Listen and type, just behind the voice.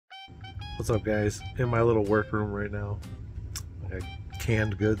What's up, guys? In my little workroom right now. I got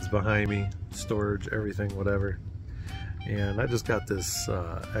canned goods behind me, storage, everything, whatever. And I just got this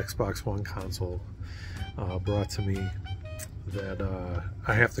Xbox One console brought to me that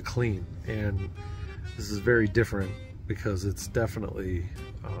I have to clean. And this is very different because it's definitely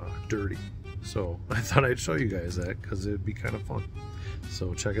dirty. So I thought I'd show you guys that because it'd be kind of fun.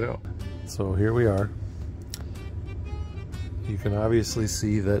 So check it out. So here we are. You can obviously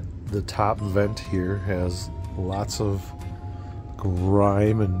see that the top vent here has lots of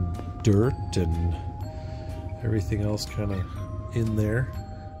grime and dirt and everything else kind of in there.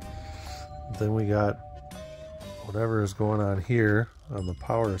 Then we got whatever is going on here on the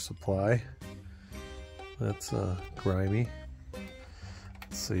power supply. That's grimy.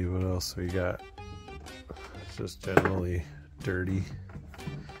 Let's see what else we got. It's just generally dirty.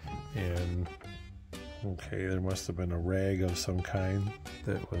 And okay, there must have been a rag of some kind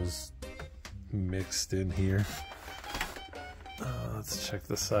that was mixed in here. Let's check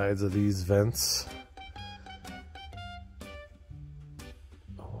the sides of these vents.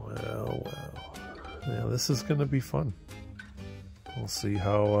 Well. Yeah, this is going to be fun. We'll see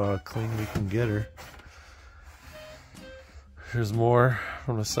how clean we can get her. Here's more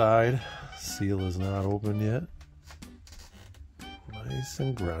from the side. Seal is not open yet. Nice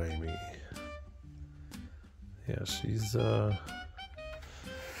and grimy. Yeah, she's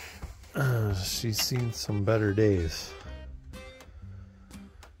seen some better days.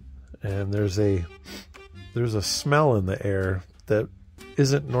 And there's a smell in the air that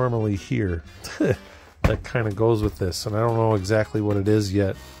isn't normally here. That kind of goes with this, and I don't know exactly what it is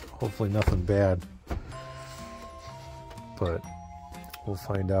yet. Hopefully nothing bad, but we'll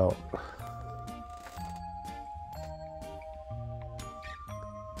find out.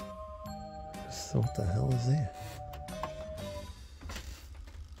 So what the hell is that?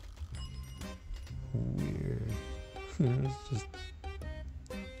 Weird. It's just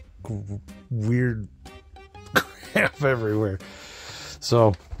weird crap everywhere.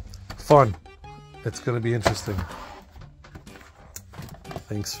 So fun. It's going to be interesting.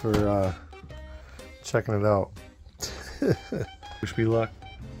 Thanks for checking it out. Wish me luck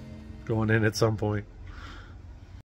going in at some point.